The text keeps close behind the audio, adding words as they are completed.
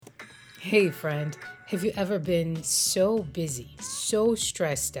Hey, friend, have you ever been so busy, so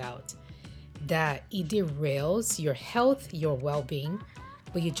stressed out that it derails your health, your well being,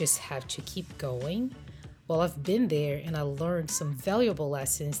 but you just have to keep going? Well, I've been there and I learned some valuable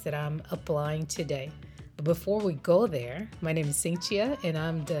lessons that I'm applying today. But before we go there, my name is Cynthia and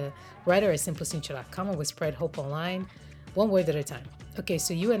I'm the writer at simplecynthia.com. I will spread hope online one word at a time. Okay,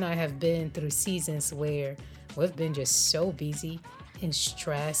 so you and I have been through seasons where we've been just so busy and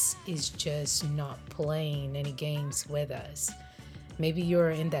stress is just not playing any games with us. Maybe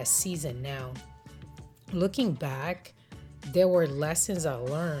you're in that season now. Looking back, there were lessons I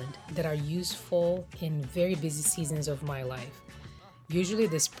learned that are useful in very busy seasons of my life. Usually,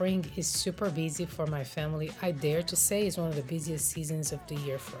 the spring is super busy for my family. I dare to say it's one of the busiest seasons of the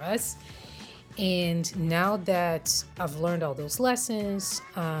year for us. And now that I've learned all those lessons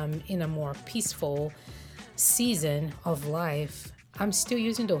in a more peaceful season of life, I'm still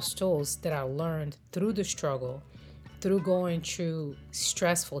using those tools that I learned through the struggle, through going through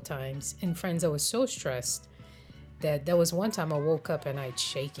stressful times. And friends, I was so stressed that there was one time I woke up at night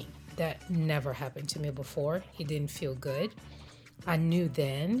shaking. That never happened to me before. It didn't feel good. I knew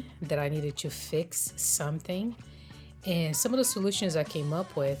then that I needed to fix something. And some of the solutions I came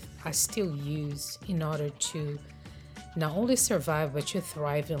up with, I still use in order to not only survive, but to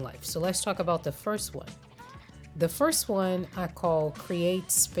thrive in life. So let's talk about the first one. The first one I call create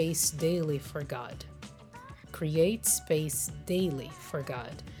space daily for God. Create space daily for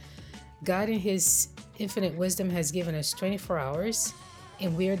God. God, in His infinite wisdom, has given us 24 hours,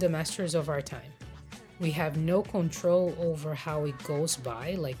 and we are the masters of our time. We have no control over how it goes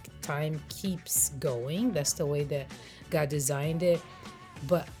by, like time keeps going. That's the way that God designed it.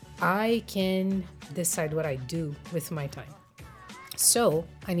 But I can decide what I do with my time. So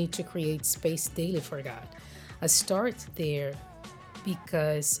I need to create space daily for God. I start there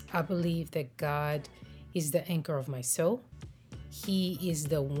because I believe that God is the anchor of my soul. He is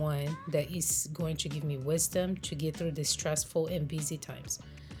the one that is going to give me wisdom to get through the stressful and busy times.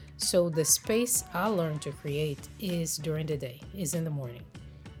 So the space I learn to create is during the day, is in the morning.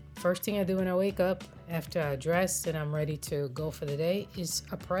 First thing I do when I wake up after I dress and I'm ready to go for the day is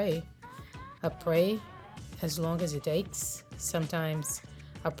I pray. I pray as long as it takes. Sometimes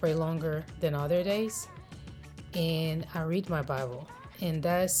I pray longer than other days. And I read my Bible. And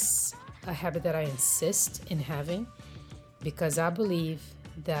that's a habit that I insist in having because I believe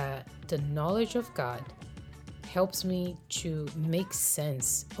that the knowledge of God helps me to make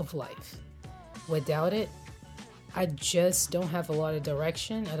sense of life. Without it, I just don't have a lot of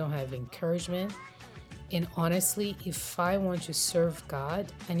direction. I don't have encouragement. And honestly, if I want to serve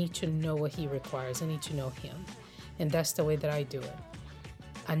God, I need to know what He requires. I need to know Him. And that's the way that I do it.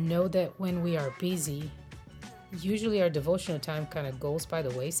 I know that when we are busy, usually our devotional time kind of goes by the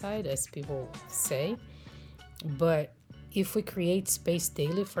wayside, as people say. But if we create space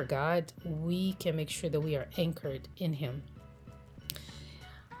daily for God, we can make sure that we are anchored in Him.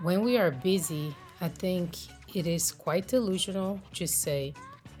 When we are busy, I think it is quite delusional to say,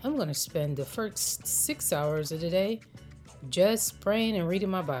 I'm going to spend the first 6 hours of the day just praying and reading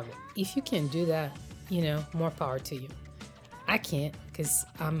my Bible. If you can do that, more power to you. I can't because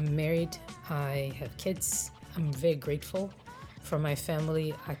I'm married, I have kids. I'm very grateful for my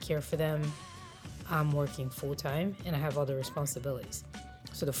family. I care for them. I'm working full time and I have other responsibilities.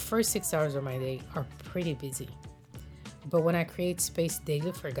 So the first 6 hours of my day are pretty busy. But when I create space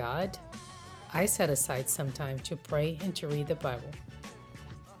daily for God, I set aside some time to pray and to read the Bible.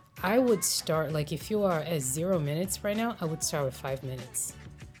 I would start, like if you are at 0 minutes right now, I would start with 5 minutes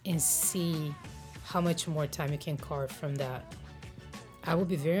and see how much more time you can carve from that. I will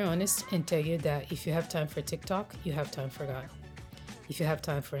be very honest and tell you that if you have time for TikTok, you have time for God. If you have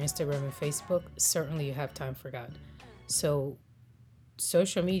time for Instagram and Facebook, certainly you have time for God. So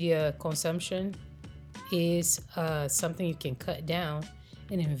social media consumption is something you can cut down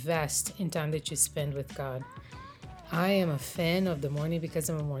and invest in time that you spend with God. I am a fan of the morning because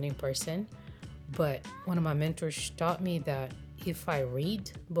I'm a morning person, but one of my mentors taught me that if I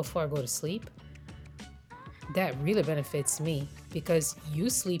read before I go to sleep, that really benefits me because you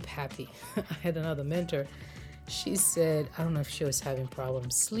sleep happy. I had another mentor. She said, I don't know if she was having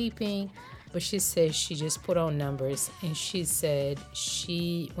problems sleeping, but she said she just put on numbers and she said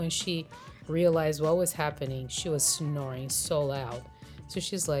when she realized what was happening, she was snoring so loud. So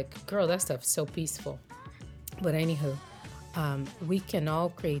she's like, girl, that stuff's so peaceful. But anywho, we can all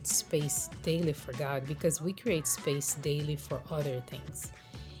create space daily for God because we create space daily for other things.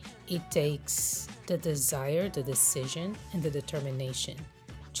 It takes the desire, the decision, and the determination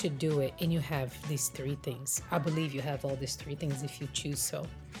to do it. And you have these three things. I believe you have all these three things if you choose so.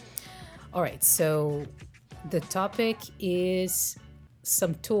 All right, so the topic is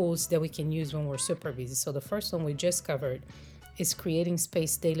some tools that we can use when we're super busy. So the first one we just covered is creating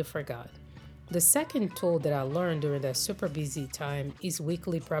space daily for God. The second tool that I learned during that super busy time is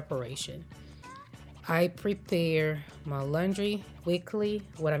weekly preparation. I prepare my laundry weekly.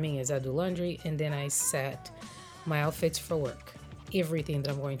 What I mean is I do laundry and then I set my outfits for work. Everything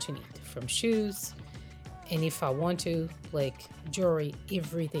that I'm going to need, from shoes, and if I want to, like jewelry,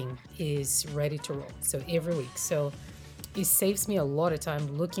 everything is ready to roll. So every week. So it saves me a lot of time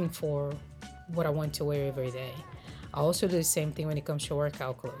looking for what I want to wear every day. I also do the same thing when it comes to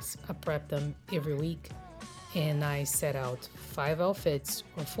workout clothes. I prep them every week and I set out 5 outfits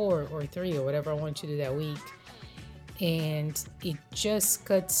or 4 or 3 or whatever I want to do that week. And it just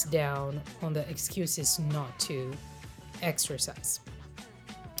cuts down on the excuses not to exercise.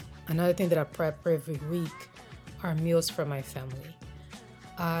 Another thing that I prep every week are meals for my family.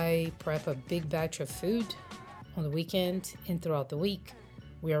 I prep a big batch of food on the weekend and throughout the week.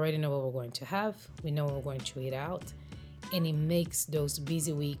 We already know what we're going to have, we know what we're going to eat out, and it makes those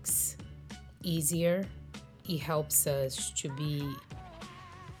busy weeks easier. It helps us to be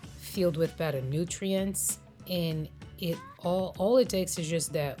filled with better nutrients, and all it takes is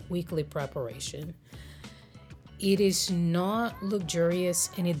just that weekly preparation. It is not luxurious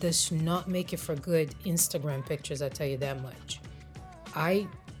and it does not make it for good Instagram pictures, I tell you that much. I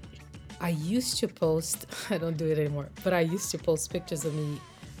I used to post, I don't do it anymore, but I used to post pictures of me,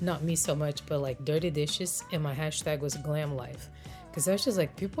 not me so much, but like dirty dishes, and my hashtag was glam life. Because I was just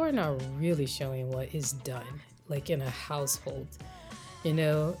like, people are not really showing what is done, like in a household,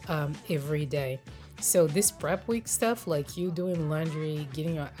 every day. So this prep week stuff, like you doing laundry,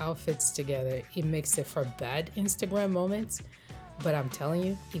 getting your outfits together, it makes it for bad Instagram moments. But I'm telling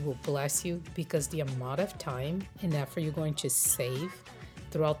you, it will bless you because the amount of time and effort you're going to save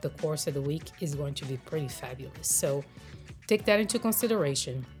throughout the course of the week is going to be pretty fabulous. So take that into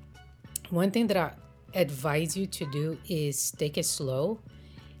consideration. One thing that I advise you to do is take it slow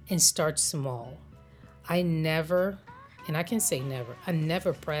and start small. I never, and I can say never, I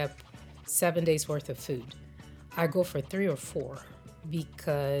never prep 7 days worth of food. I go for 3 or 4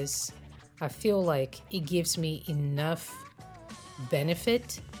 because I feel like it gives me enough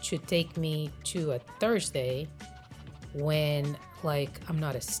benefit to take me to a Thursday when like I'm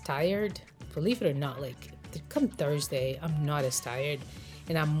not as tired. Believe it or not, like come Thursday, I'm not as tired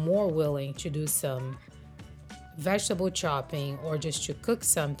and I'm more willing to do some vegetable chopping or just to cook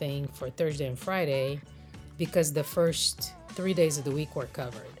something for Thursday and Friday because the first 3 days of the week were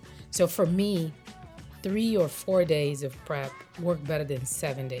covered. So for me, 3 or 4 days of prep work better than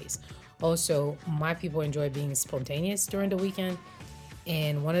 7 days. Also, my people enjoy being spontaneous during the weekend.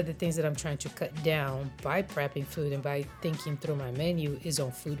 And one of the things that I'm trying to cut down by prepping food and by thinking through my menu is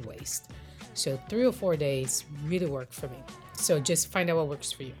on food waste. So 3 or 4 days really work for me. So just find out what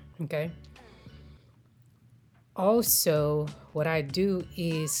works for you, okay? Also, what I do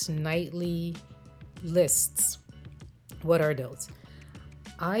is nightly lists. What are those?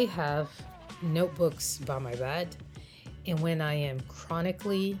 I have notebooks by my bed, and when I am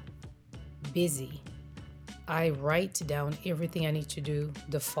chronically busy, I write down everything I need to do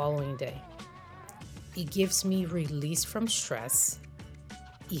the following day. It gives me release from stress.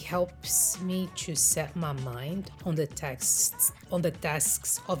 It helps me to set my mind on the tasks of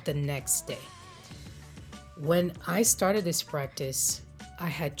the next day. When I started this practice, I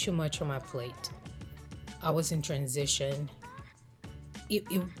had too much on my plate. I was in transition.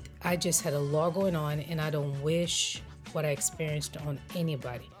 I just had a lot going on, and I don't wish what I experienced on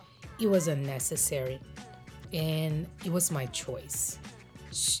anybody. It was unnecessary, and it was my choice.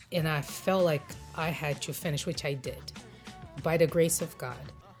 And I felt like I had to finish, which I did, by the grace of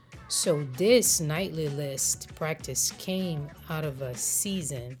God. So this nightly list practice came out of a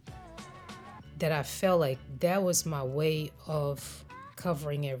season that I felt like that was my way of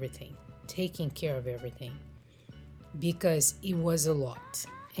covering everything, taking care of everything, because it was a lot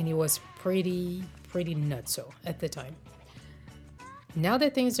and it was pretty nutso at the time. Now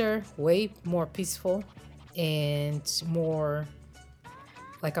that things are way more peaceful and more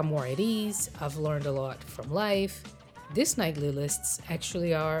like I'm more at ease, I've learned a lot from life. These nightly lists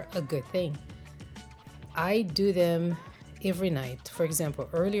actually are a good thing. I do them every night. For example,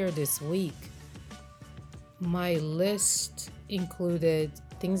 earlier this week, my list included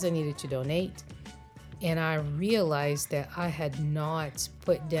things I needed to donate, and I realized that I had not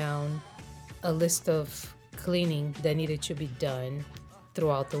put down a list of cleaning that needed to be done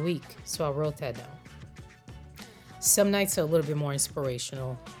throughout the week. So I wrote that down. Some nights are a little bit more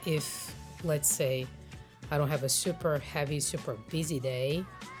inspirational. If, let's say, I don't have a super heavy, super busy day,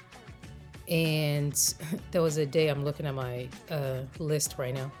 And there was a day, I'm looking at my list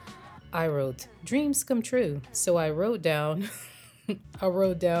right now. I wrote dreams come true. So I wrote down, I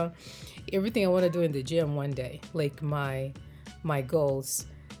wrote down everything I want to do in the gym one day, like my goals.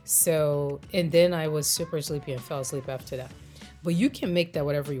 So, and then I was super sleepy and fell asleep after that. But you can make that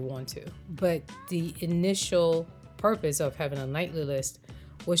whatever you want to. But the initial purpose of having a nightly list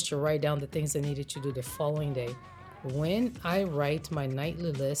was to write down the things I needed to do the following day. When I write my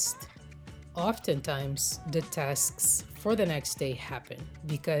nightly list, oftentimes the tasks for the next day happen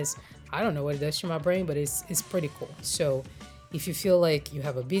because I don't know what it does to my brain, but it's pretty cool. So if you feel like you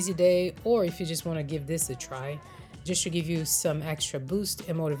have a busy day, or if you just want to give this a try, just to give you some extra boost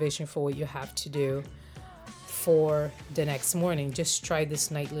and motivation for what you have to do for the next morning, just try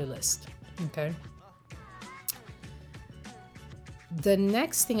this nightly list. Okay. The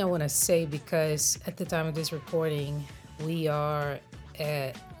next thing I want to say, because at the time of this recording, we are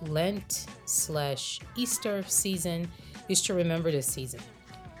at Lent/Easter season, is to remember the season.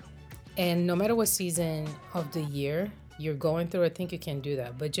 And no matter what season of the year you're going through, I think you can do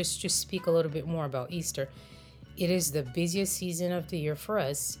that. But just to speak a little bit more about Easter, it is the busiest season of the year for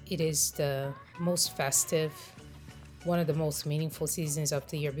us. It is the most festive, one of the most meaningful seasons of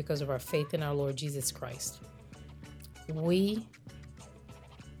the year because of our faith in our Lord Jesus Christ. We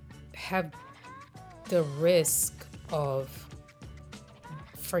have the risk of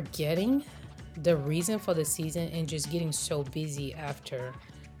forgetting the reason for the season and just getting so busy after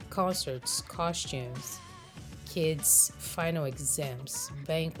concerts, costumes, kids' final exams,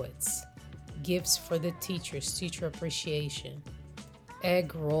 banquets, gifts for the teachers, teacher appreciation,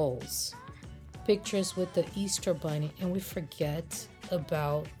 egg rolls, pictures with the Easter bunny, and we forget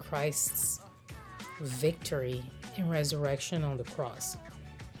about Christ's victory and resurrection on the cross.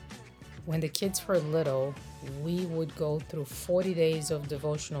 When the kids were little, we would go through 40 days of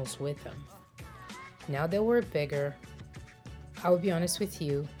devotionals with them. Now that we're bigger, I will be honest with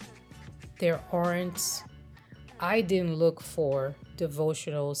you, I didn't look for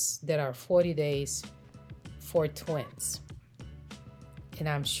devotionals that are 40 days for twins. And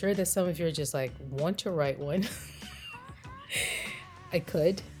I'm sure that some of you are just like, want to write one. I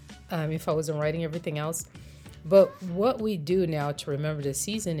could, if I wasn't writing everything else. But what we do now to remember the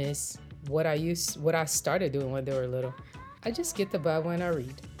season is what I started doing when they were little. I just get the Bible and I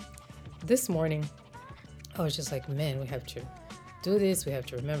read. This morning, I was just like, man, we have to do this. We have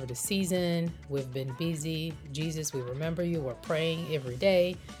to remember the season. We've been busy. Jesus, we remember you. We're praying every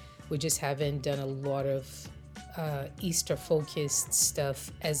day. We just haven't done a lot of Easter focused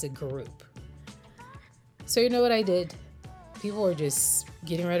stuff as a group. So you know what I did? People were just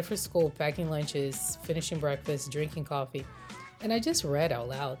getting ready for school, packing lunches, finishing breakfast, drinking coffee. And I just read out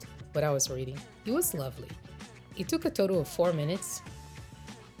loud what I was reading. It was lovely. It took a total of 4 minutes.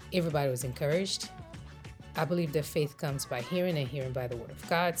 Everybody was encouraged. I believe that faith comes by hearing and hearing by the word of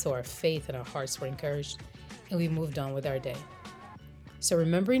God. So our faith and our hearts were encouraged and we moved on with our day. So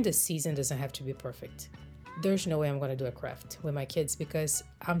remembering the season doesn't have to be perfect. There's no way I'm going to do a craft with my kids because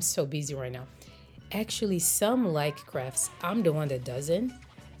I'm so busy right now. Actually, some like crafts. I'm the one that doesn't.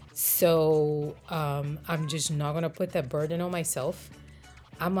 So I'm just not going to put that burden on myself.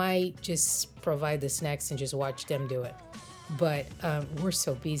 I might just provide the snacks and just watch them do it. But we're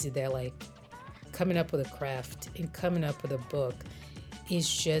so busy that like coming up with a craft and coming up with a book is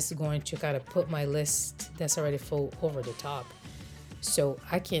just going to kind of put my list that's already full over the top. So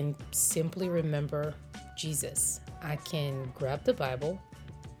I can simply remember Jesus. I can grab the Bible,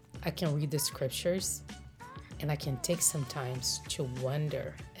 I can read the scriptures, and I can take some time to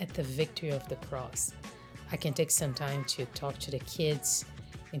wonder at the victory of the cross. I can take some time to talk to the kids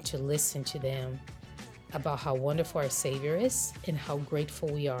and to listen to them about how wonderful our Savior is and how grateful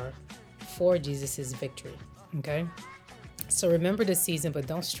we are for Jesus's victory. Okay? So remember the season, but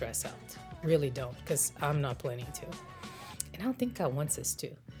don't stress out. Really don't, because I'm not planning to. And I don't think God wants us to.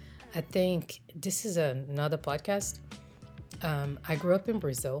 I think this is another podcast. I grew up in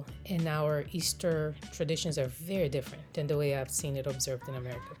Brazil, and our Easter traditions are very different than the way I've seen it observed in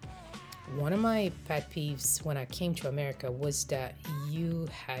America. One of my pet peeves when I came to America was that you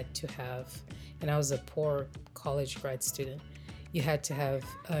had to have, and I was a poor college grad student, you had to have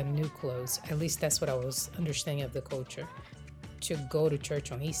new clothes. At least that's what I was understanding of the culture, to go to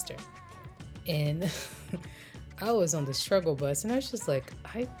church on Easter. And I was on the struggle bus and I was just like,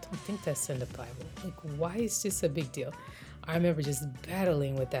 I don't think that's in the Bible. Like, why is this a big deal? I remember just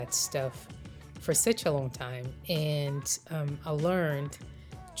battling with that stuff for such a long time. And I learned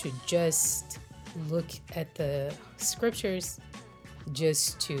to just look at the scriptures,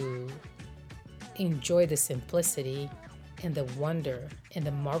 just to enjoy the simplicity and the wonder and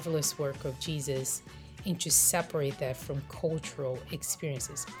the marvelous work of Jesus and to separate that from cultural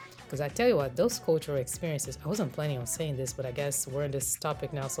experiences. Because I tell you what, those cultural experiences, I wasn't planning on saying this, but I guess we're in this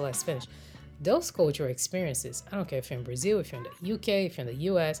topic now, so let's finish. Those cultural experiences, I don't care if you're in Brazil, if you're in the UK, if you're in the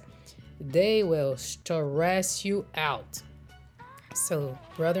US, they will stress you out. So,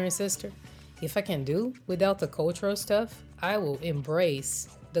 brother and sister, if I can do without the cultural stuff, I will embrace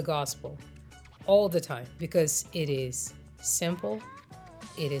the gospel all the time because it is simple,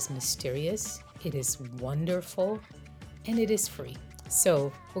 it is mysterious, it is wonderful, and it is free.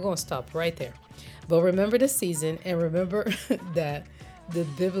 So we're going to stop right there. But remember the season and remember that the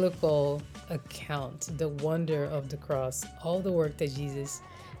biblical account, the wonder of the cross, all the work that Jesus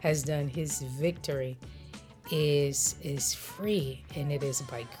has done, his victory is free, and it is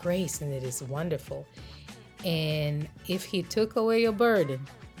by grace, and it is wonderful. And if he took away your burden,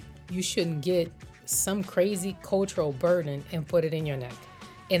 you shouldn't get some crazy cultural burden and put it in your neck.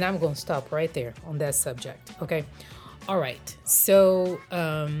 And I'm going to stop right there on that subject. Okay. All right. So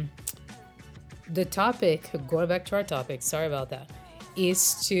the topic, going back to our topic, sorry about that,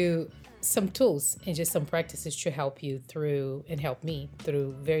 is to some tools and just some practices to help you through and help me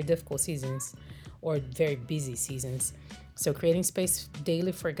through very difficult seasons or very busy seasons. So creating space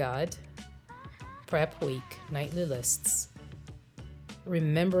daily for God, prep week, nightly lists,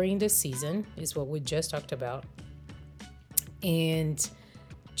 remembering the season is what we just talked about. And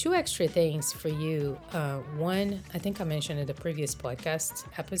two extra things for you. One, I think I mentioned in the previous podcast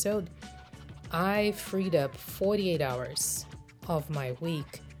episode, I freed up 48 hours of my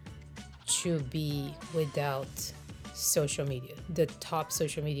week to be without social media, the top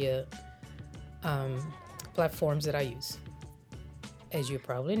social media platforms that I use. As you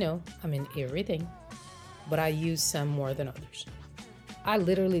probably know, I'm in everything, but I use some more than others. I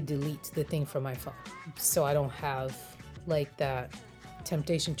literally delete the thing from my phone, so I don't have like that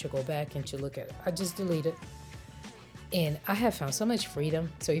temptation to go back and to look at it. I just delete it. And I have found so much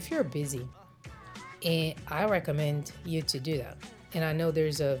freedom. So if you're busy, and I recommend you to do that. And I know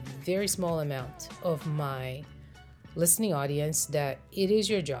there's a very small amount of my listening audience that it is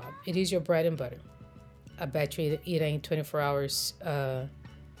your job. It is your bread and butter. I bet you it ain't 24 hours,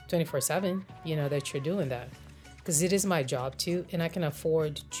 24/7, that you're doing that. Because it is my job too, and I can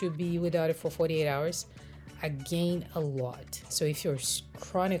afford to be without it for 48 hours. I gain a lot. So if you're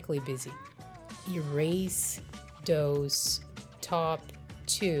chronically busy, erase those top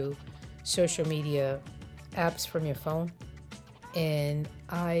 2 social media apps from your phone, and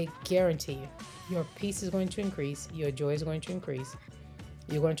I guarantee you, your peace is going to increase, your joy is going to increase,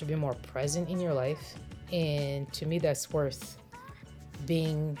 you're going to be more present in your life, and to me that's worth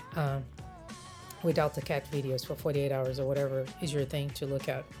being without the cat videos for 48 hours or whatever is your thing to look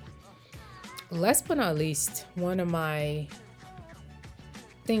at. Last but not least, one of my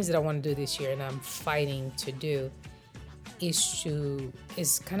things that I want to do this year and I'm fighting to do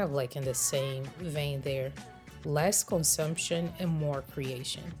is kind of like in the same vein there. Less consumption and more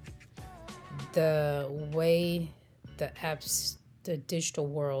creation. The way the apps, the digital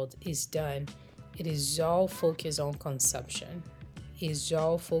world is done, it is all focused on consumption. Is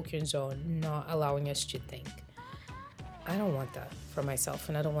all focused on not allowing us to think. I don't want that for myself,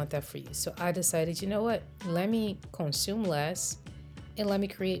 and I don't want that for you. So I decided, you know what? Let me consume less and let me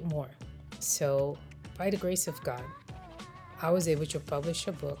create more. So by the grace of God, I was able to publish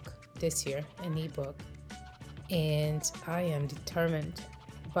a book this year, an ebook, and I am determined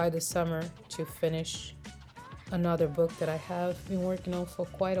by the summer to finish another book that I have been working on for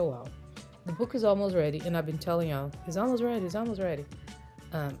quite a while. The book is almost ready, and I've been telling y'all, it's almost ready.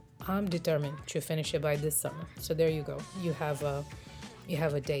 I'm determined to finish it by this summer. So there you go. You have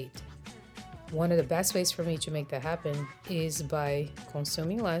a date. One of the best ways for me to make that happen is by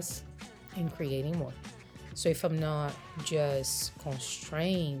consuming less and creating more. So if I'm not just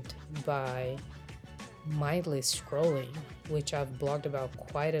constrained by mindless scrolling, which I've blogged about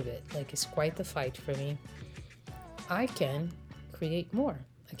quite a bit, like it's quite the fight for me, I can create more.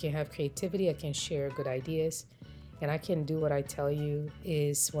 I can have creativity, I can share good ideas, and I can do what I tell you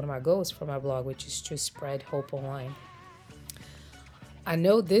is one of my goals for my blog, which is to spread hope online. I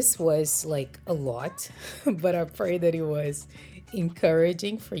know this was like a lot, but I pray that it was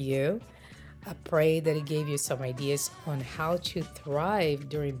encouraging for you. I pray that it gave you some ideas on how to thrive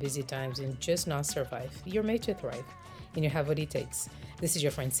during busy times and just not survive. You're made to thrive, and you have what it takes. This is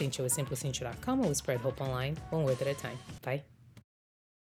your friend Cynthia with simplycynthia.com, and we spread hope online one word at a time. Bye.